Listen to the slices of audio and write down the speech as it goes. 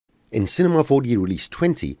In Cinema 4D Release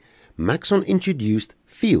 20, Maxon introduced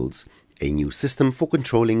fields, a new system for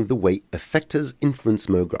controlling the way effectors influence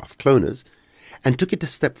MoGraph cloners, and took it a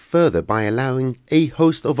step further by allowing a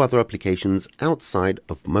host of other applications outside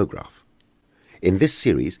of MoGraph. In this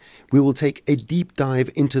series, we will take a deep dive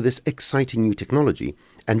into this exciting new technology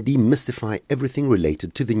and demystify everything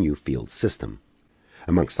related to the new field system.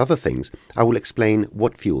 Amongst other things, I will explain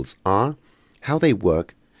what fields are, how they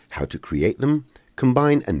work, how to create them,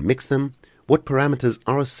 combine and mix them, what parameters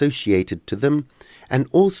are associated to them, and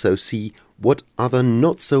also see what other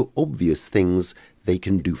not so obvious things they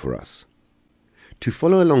can do for us. To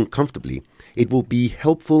follow along comfortably, it will be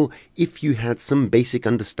helpful if you had some basic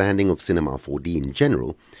understanding of Cinema 4D in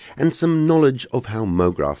general and some knowledge of how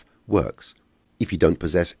MoGraph works. If you don't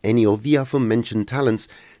possess any of the aforementioned talents,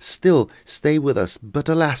 still stay with us, but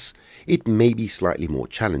alas, it may be slightly more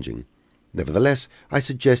challenging. Nevertheless, I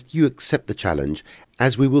suggest you accept the challenge,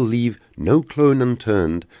 as we will leave no clone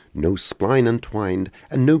unturned, no spline untwined,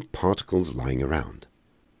 and no particles lying around.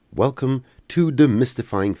 Welcome to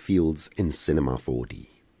Demystifying Fields in Cinema 4D.